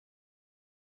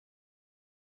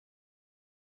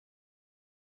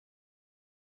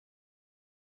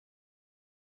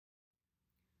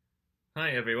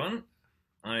Hi everyone,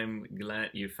 I'm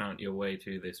glad you found your way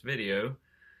to this video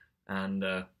and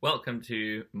welcome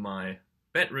to my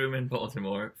bedroom in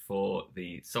Baltimore for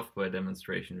the software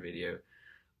demonstration video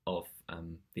of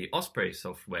the Osprey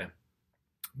software.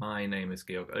 My name is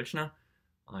Oeltzschner.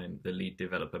 I'm the lead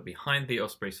developer behind the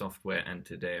Osprey software, and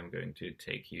today I'm going to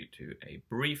take you to a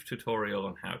brief tutorial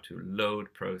on how to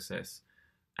load, process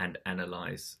and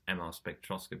analyze MR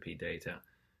spectroscopy data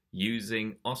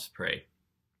using Osprey.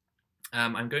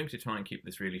 I'm going to try and keep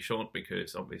this really short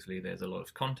because obviously there's a lot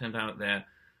of content out there.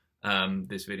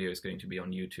 This video is going to be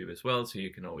on YouTube as well, so you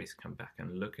can always come back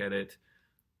and look at it.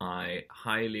 I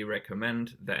highly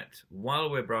recommend that while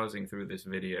we're browsing through this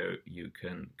video, you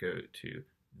can go to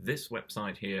this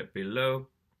website here below.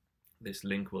 This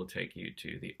link will take you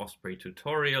to the Osprey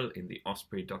tutorial in the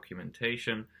Osprey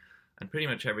documentation, and pretty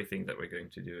much everything that we're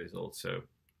going to do is also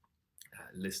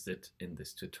listed in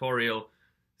this tutorial.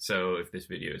 So if this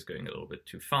video is going a little bit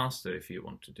too fast, or if you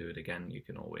want to do it again, you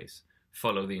can always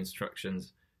follow the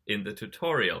instructions in the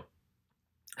tutorial.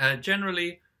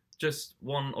 Generally, just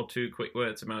one or two quick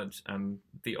words about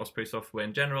the Osprey software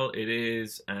in general. It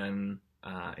is an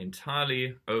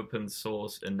entirely open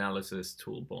source analysis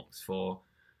toolbox for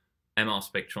MR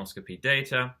spectroscopy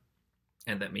data,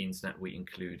 and that means that we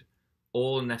include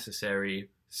all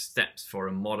necessary steps for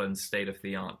a modern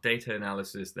state-of-the-art data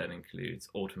analysis. That includes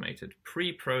automated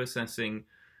pre-processing.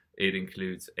 It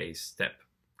includes a step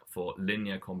for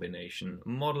linear combination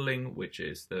modeling, which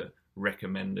is the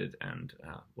recommended and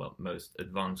most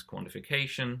advanced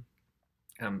quantification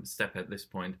step at this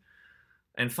point.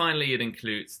 And finally, it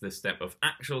includes the step of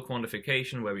actual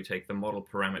quantification, where we take the model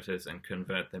parameters and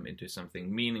convert them into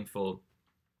something meaningful.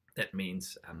 That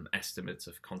means estimates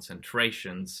of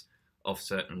concentrations of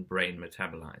certain brain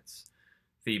metabolites.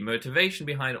 The motivation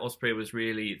behind Osprey was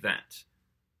really that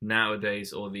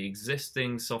nowadays all the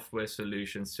existing software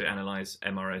solutions to analyze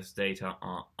MRS data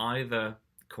are either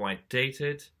quite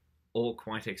dated or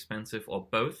quite expensive, or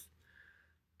both.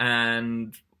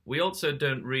 And we also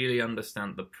don't really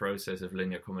understand the process of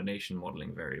linear combination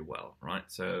modeling very well, right?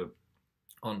 So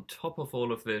on top of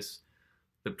all of this,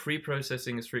 the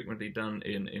pre-processing is frequently done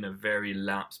in a very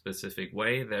lab-specific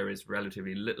way. There is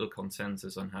relatively little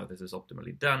consensus on how this is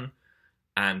optimally done.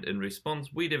 And in response,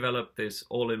 we developed this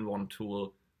all-in-one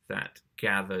tool that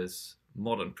gathers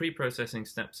modern pre-processing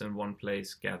steps in one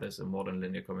place, gathers a modern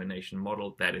linear combination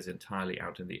model that is entirely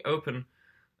out in the open,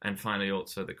 and finally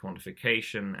also the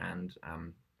quantification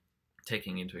and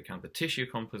taking into account the tissue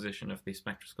composition of the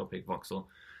spectroscopic voxel.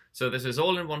 So this is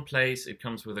all in one place. It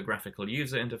comes with a graphical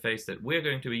user interface that we're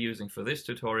going to be using for this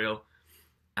tutorial.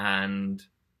 And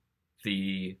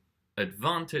the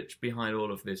advantage behind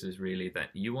all of this is really that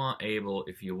you are able,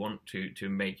 if you want to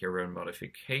make your own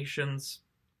modifications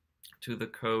to the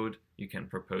code. You can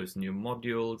propose new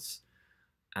modules,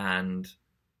 and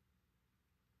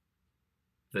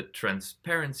the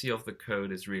transparency of the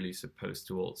code is really supposed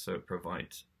to also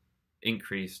provide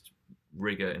increased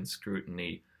rigor and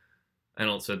scrutiny. And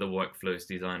also the workflow is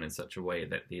designed in such a way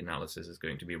that the analysis is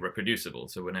going to be reproducible.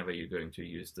 So whenever you're going to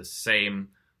use the same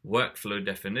workflow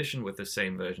definition with the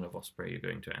same version of Osprey, you're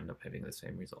going to end up having the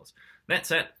same results. That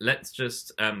said, let's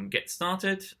just get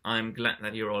started. I'm glad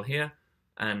that you're all here,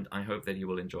 and I hope that you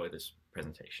will enjoy this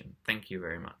presentation. Thank you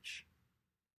very much.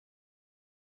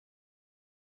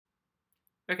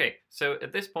 Okay, so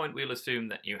at this point, we'll assume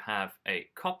that you have a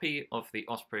copy of the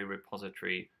Osprey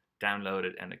repository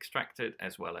downloaded and extracted,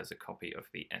 as well as a copy of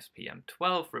the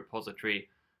SPM12 repository.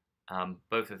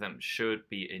 Both of them should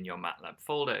be in your MATLAB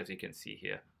folder, as you can see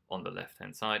here on the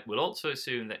left-hand side. We'll also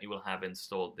assume that you will have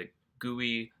installed the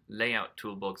GUI layout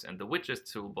toolbox and the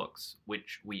widgets toolbox,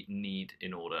 which we need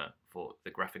in order for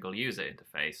the graphical user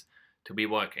interface to be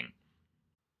working.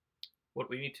 What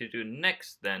we need to do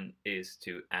next then is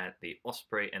to add the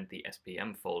Osprey and the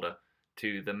SPM folder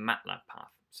to the MATLAB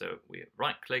path. So we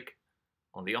right-click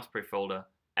on the Osprey folder,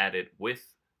 add it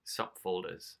with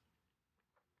subfolders.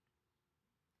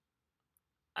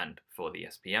 And for the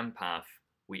SPM path,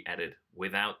 we add it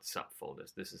without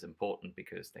subfolders. This is important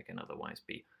because there can otherwise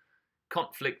be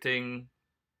conflicting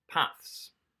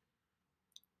paths.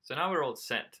 So now we're all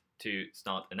set to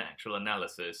start an actual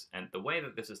analysis, and the way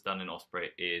that this is done in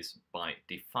Osprey is by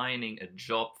defining a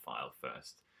job file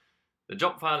first. The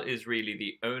job file is really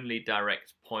the only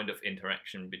direct point of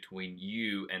interaction between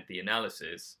you and the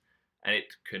analysis, and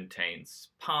it contains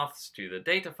paths to the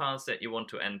data files that you want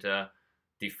to enter,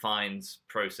 defines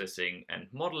processing and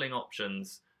modeling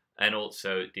options, and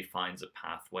also defines a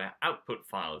path where output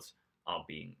files are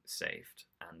being saved.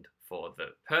 And for the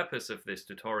purpose of this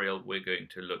tutorial, we're going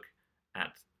to look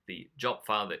at the job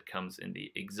file that comes in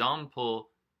the example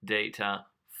data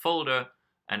folder,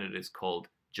 and it is called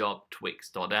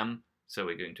jobtwix.m. So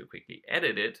we're going to quickly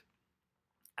edit it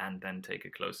and then take a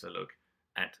closer look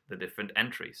at the different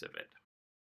entries of it.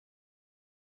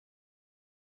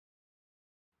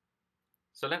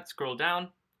 So let's scroll down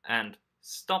and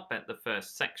stop at the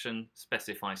first section,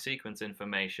 specify sequence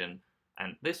information,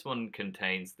 and this one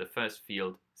contains the first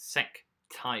field sec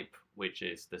type, which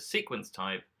is the sequence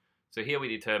type. So here we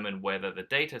determine whether the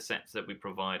data sets that we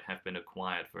provide have been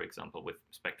acquired, for example, with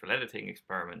spectral editing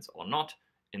experiments or not.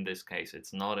 In this case,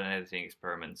 it's not an editing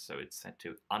experiment, so it's set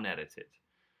to unedited.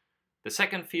 The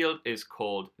second field is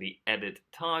called the edit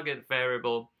target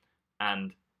variable,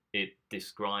 and it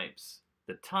describes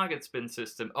the target spin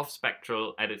system of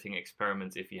spectral editing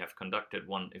experiments if you have conducted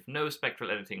one. If no spectral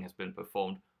editing has been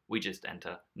performed, we just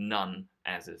enter none,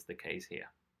 as is the case here.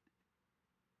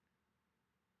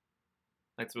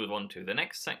 Let's move on to the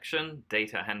next section,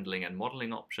 data handling and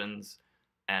modeling options.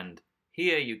 And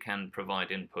here you can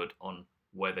provide input on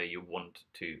whether you want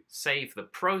to save the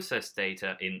process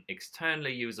data in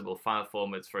externally usable file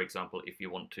formats. For example, if you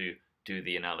want to do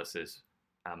the analysis,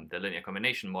 the linear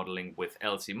combination modeling with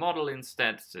LC model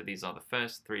instead. So these are the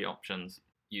first three options.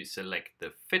 You select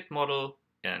the fit model,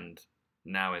 and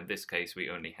now in this case we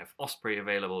only have Osprey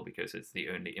available because it's the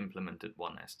only implemented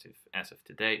one as of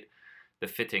to date. The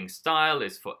fitting style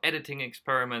is for editing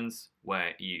experiments,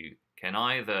 where you can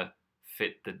either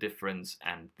fit the difference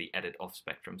and the edit off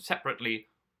spectrum separately,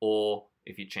 or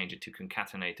if you change it to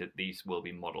concatenated, these will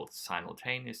be modeled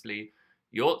simultaneously.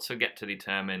 You also get to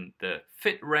determine the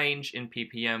fit range in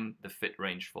ppm, the fit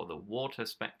range for the water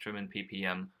spectrum in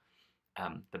ppm,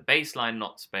 the baseline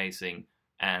knot spacing,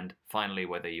 and finally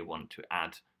whether you want to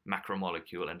add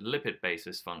macromolecule and lipid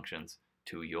basis functions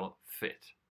to your fit.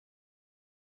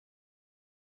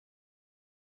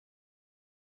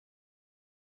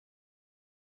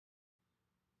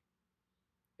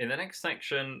 In the next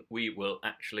section, we will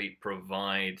actually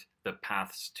provide the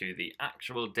paths to the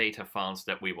actual data files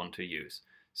that we want to use.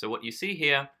 So what you see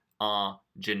here are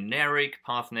generic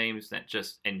path names that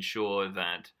just ensure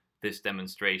that this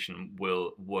demonstration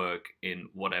will work in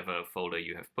whatever folder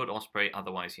you have put Osprey.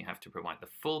 Otherwise, you have to provide the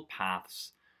full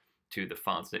paths to the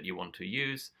files that you want to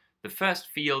use. The first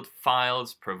field,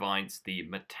 files, provides the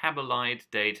metabolite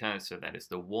data, so that is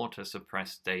the water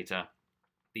suppressed data.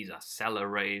 These are cell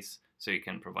arrays, so you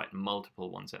can provide multiple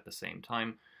ones at the same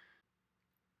time.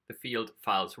 The field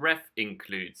files ref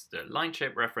includes the line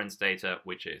shape reference data,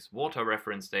 which is water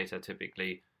reference data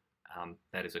typically,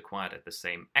 that is acquired at the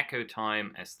same echo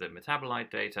time as the metabolite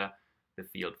data. The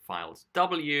field files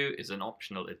W is an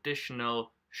optional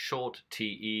additional short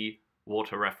TE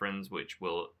water reference, which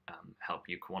will help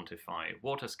you quantify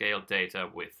water scale data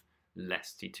with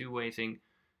less T2 weighting.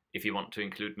 If you want to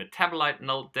include metabolite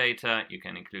null data, you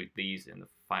can include these in the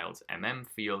files MM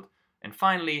field. And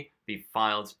finally, the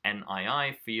files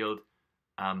NII field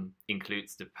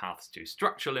includes the paths to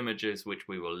structural images, which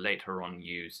we will later on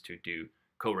use to do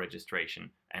co-registration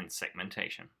and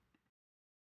segmentation.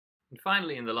 And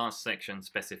finally, in the last section,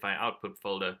 specify output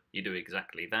folder, you do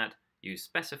exactly that. You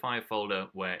specify a folder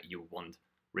where you want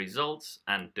results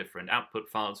and different output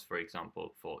files, for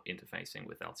example, for interfacing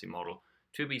with LC model,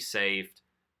 to be saved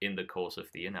in the course of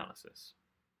the analysis.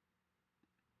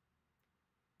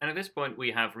 And at this point,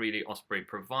 we have really Osprey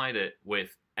provided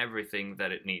with everything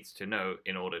that it needs to know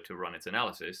in order to run its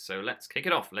analysis. So let's kick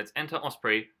it off. Let's enter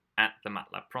Osprey at the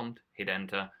MATLAB prompt, hit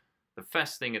enter. The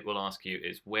first thing it will ask you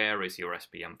is, where is your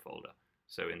SPM folder?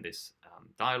 So in this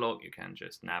dialog, you can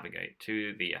just navigate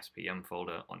to the SPM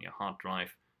folder on your hard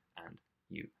drive, and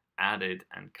you add it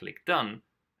and click done,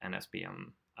 and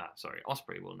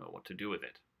Osprey will know what to do with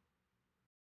it.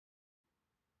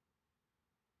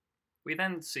 We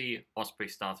then see Osprey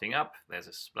starting up. There's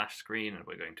a splash screen, and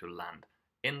we're going to land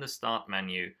in the start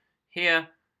menu. Here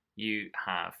you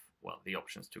have, well, the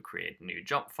options to create new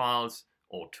job files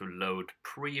or to load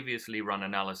previously run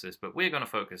analysis, but we're going to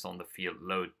focus on the field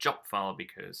load job file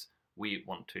because we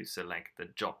want to select the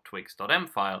jobtwix.m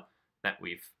file that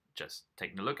we've just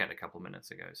taken a look at a couple minutes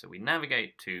ago. So we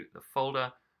navigate to the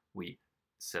folder, we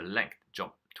select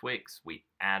jobtwix, we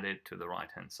add it to the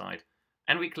right-hand side,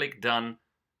 and we click done.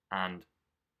 And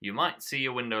you might see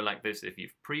a window like this if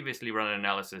you've previously run an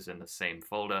analysis in the same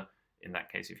folder. In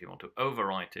that case, if you want to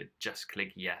overwrite it, just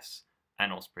click yes,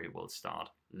 and Osprey will start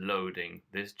loading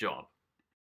this job.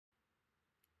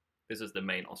 This is the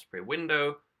main Osprey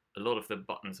window. A lot of the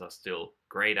buttons are still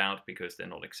grayed out because they're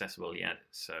not accessible yet.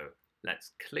 So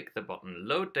let's click the button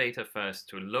load data first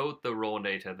to load the raw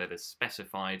data that is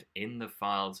specified in the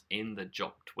files in the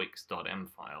jobtwix.m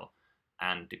file.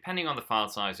 and depending on the file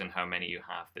size and how many you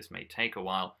have, this may take a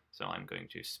while, so I'm going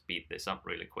to speed this up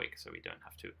really quick so we don't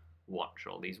have to watch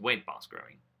all these weight bars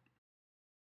growing.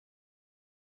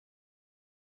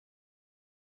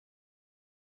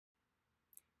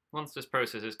 Once this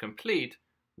process is complete,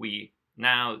 we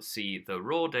now see the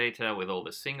raw data with all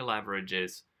the single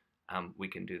averages. We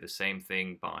can do the same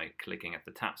thing by clicking at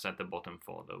the tabs at the bottom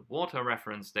for the water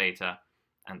reference data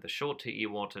and the short TE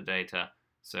water data,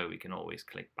 so we can always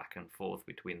click back and forth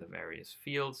between the various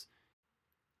fields.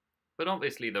 But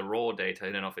obviously the raw data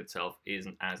in and of itself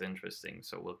isn't as interesting,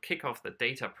 so we'll kick off the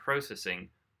data processing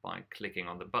by clicking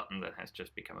on the button that has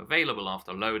just become available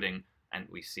after loading, and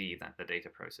we see that the data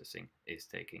processing is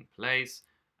taking place.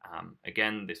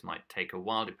 Again, this might take a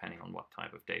while depending on what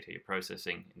type of data you're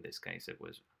processing. In this case, it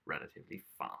was relatively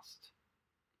fast.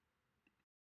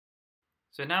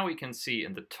 So now we can see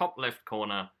in the top left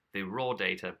corner the raw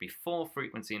data before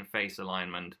frequency and phase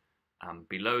alignment.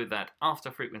 Below that,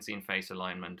 after frequency and phase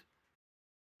alignment,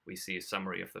 we see a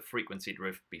summary of the frequency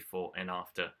drift before and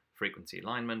after frequency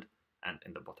alignment. And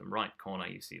in the bottom right corner,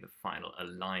 you see the final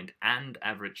aligned and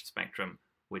averaged spectrum,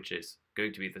 which is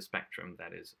going to be the spectrum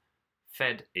that is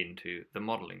fed into the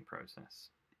modeling process.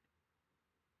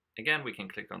 Again, we can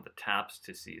click on the tabs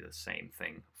to see the same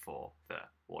thing for the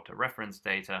water reference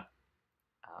data.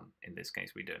 In this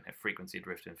case, we don't have frequency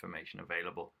drift information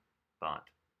available, but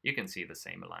you can see the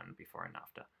same alignment before and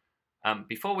after.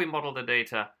 Before we model the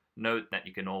data, note that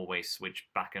you can always switch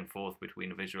back and forth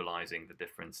between visualizing the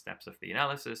different steps of the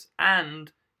analysis,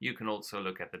 and you can also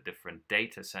look at the different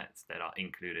data sets that are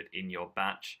included in your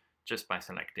batch just by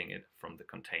selecting it from the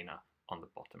container on the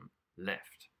bottom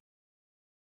left.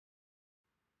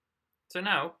 So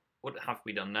now, what have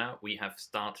we done now? We have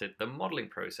started the modeling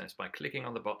process by clicking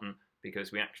on the button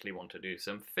because we actually want to do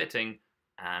some fitting,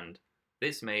 and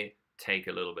this may take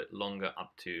a little bit longer,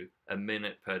 up to a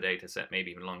minute per data set, maybe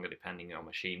even longer depending on your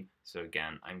machine. So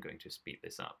again, I'm going to speed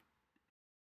this up.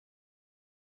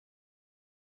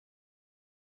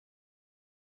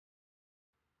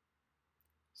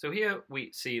 So here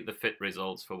we see the fit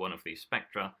results for one of these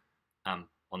spectra.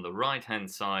 On the right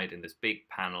hand side in this big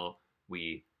panel,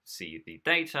 we see the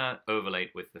data overlaid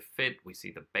with the fit, we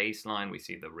see the baseline, we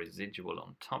see the residual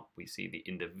on top, we see the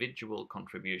individual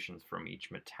contributions from each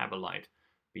metabolite.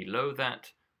 Below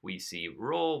that, we see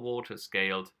raw water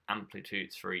scaled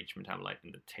amplitudes for each metabolite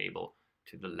in the table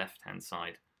to the left-hand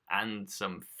side, and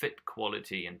some fit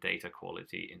quality and data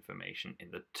quality information in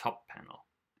the top panel.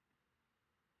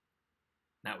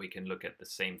 Now we can look at the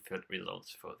same fit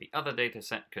results for the other data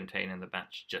set contained in the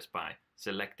batch just by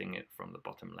selecting it from the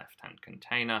bottom left-hand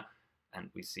container,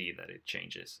 and we see that it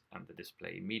changes the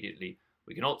display immediately.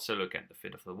 We can also look at the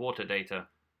fit of the water data,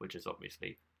 which is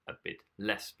obviously a bit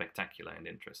less spectacular and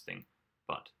interesting,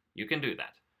 but you can do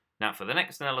that. Now for the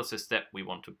next analysis step, we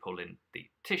want to pull in the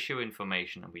tissue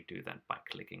information, and we do that by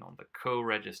clicking on the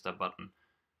co-register button,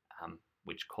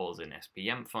 which calls in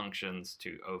SPM functions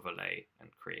to overlay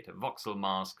and create a voxel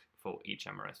mask for each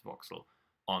MRS voxel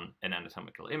on an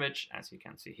anatomical image, as you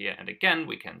can see here. And again,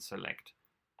 we can select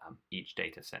each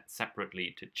data set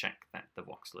separately to check that the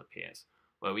voxel appears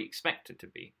where we expect it to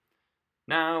be.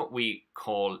 Now we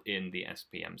call in the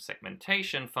SPM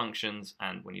segmentation functions,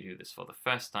 and when you do this for the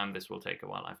first time, this will take a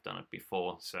while. I've done it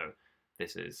before, so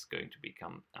this is going to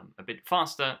become a bit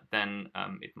faster than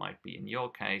it might be in your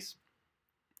case.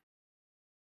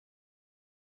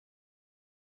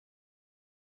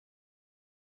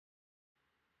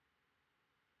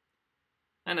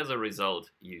 And as a result,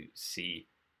 you see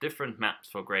different maps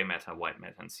for gray matter, white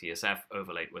matter, and CSF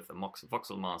overlaid with the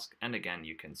voxel mask. And again,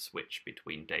 you can switch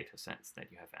between data sets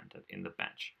that you have entered in the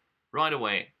batch right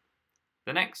away.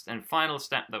 The next and final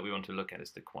step that we want to look at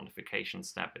is the quantification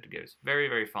step. It goes very,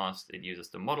 very fast. It uses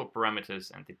the model parameters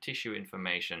and the tissue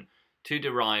information to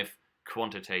derive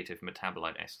quantitative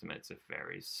metabolite estimates of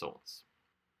various sorts.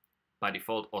 By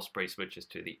default, Osprey switches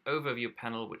to the overview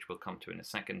panel, which we'll come to in a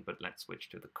second, but let's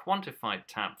switch to the quantified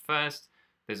tab first.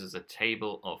 This is a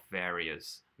table of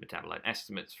various metabolite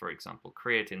estimates, for example,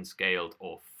 creatine scaled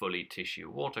or fully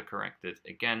tissue water corrected.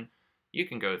 Again, you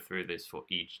can go through this for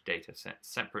each data set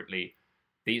separately.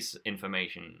 These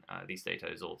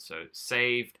data is also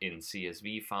saved in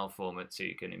CSV file format, so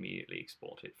you can immediately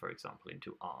export it, for example,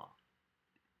 into R.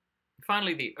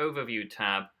 Finally, the overview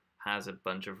tab has a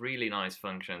bunch of really nice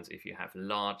functions if you have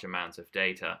large amounts of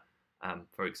data.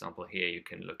 For example, here you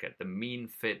can look at the mean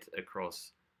fit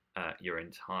across your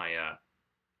entire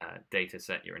data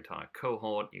set, your entire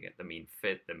cohort. You get the mean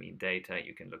fit, the mean data.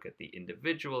 You can look at the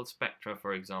individual spectra,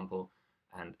 for example,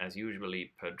 And as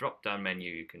usually per drop-down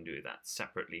menu, you can do that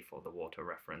separately for the water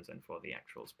reference and for the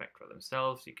actual spectra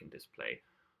themselves. You can display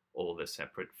all the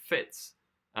separate fits.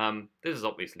 This is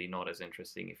obviously not as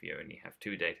interesting if you only have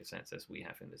 2 data sets as we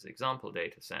have in this example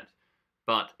data set,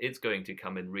 but it's going to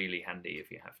come in really handy if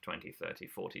you have 20, 30,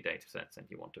 40 data sets and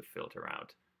you want to filter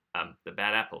out the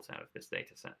bad apples out of this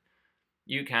data set.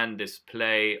 You can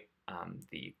display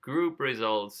the group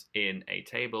results in a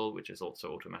table, which is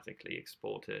also automatically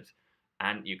exported,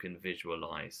 and you can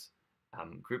visualize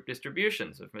group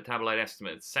distributions of metabolite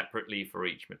estimates separately for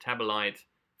each metabolite.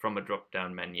 From a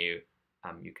drop-down menu,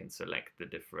 you can select the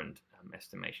different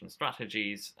estimation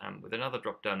strategies with another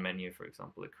drop-down menu, for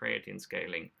example, the creatine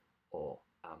scaling or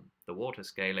the water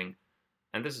scaling.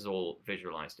 And this is all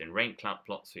visualized in rain cloud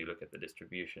plots, so you look at the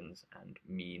distributions and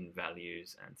mean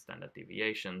values and standard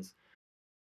deviations.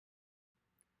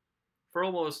 For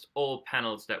almost all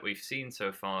panels that we've seen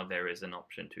so far, there is an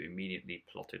option to immediately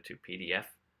plot it to PDF,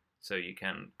 so you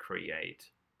can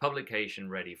create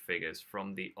publication-ready figures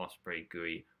from the Osprey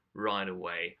GUI right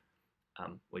away,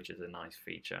 which is a nice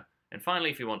feature. And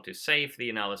finally, if you want to save the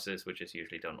analysis, which is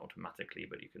usually done automatically,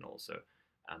 but you can also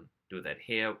do that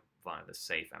here via the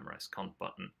Save MRS Cont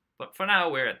button. But for now,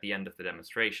 we're at the end of the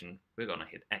demonstration. We're going to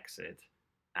hit Exit,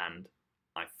 and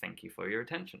I thank you for your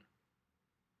attention.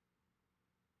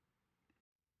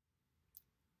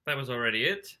 That was already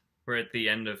it. We're at the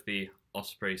end of the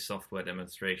Osprey software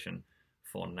demonstration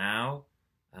for now.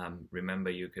 Remember,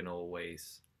 you can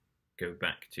always go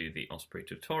back to the Osprey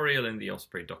tutorial in the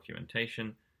Osprey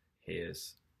documentation.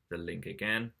 Here's the link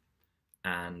again.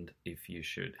 And if you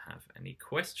should have any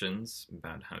questions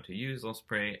about how to use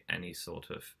Osprey, any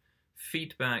sort of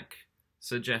feedback,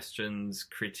 suggestions,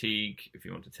 critique, if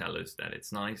you want to tell us that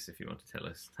it's nice, if you want to tell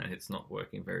us that it's not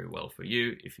working very well for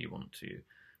you, if you want to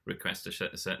request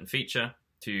a certain feature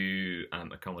to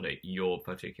accommodate your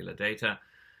particular data,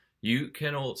 you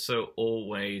can also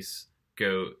always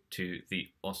go to the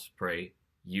Osprey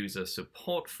user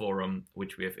support forum,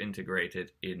 which we have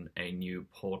integrated in a new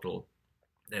portal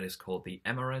that is called the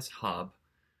MRS Hub.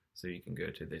 So you can go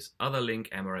to this other link,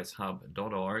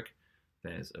 mrshub.org.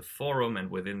 There's a forum,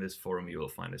 and within this forum you will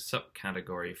find a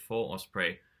subcategory for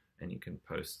Osprey, and you can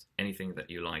post anything that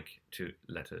you like to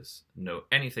let us know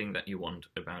anything that you want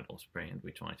about Osprey, and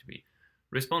we try to be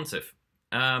responsive.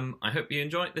 I hope you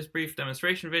enjoyed this brief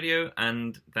demonstration video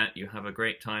and that you have a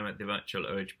great time at the virtual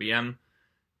OHBM,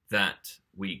 that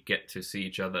we get to see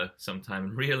each other sometime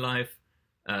in real life.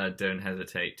 Don't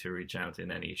hesitate to reach out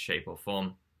in any shape or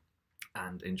form,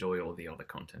 and enjoy all the other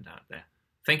content out there.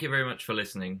 Thank you very much for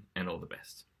listening, and all the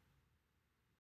best.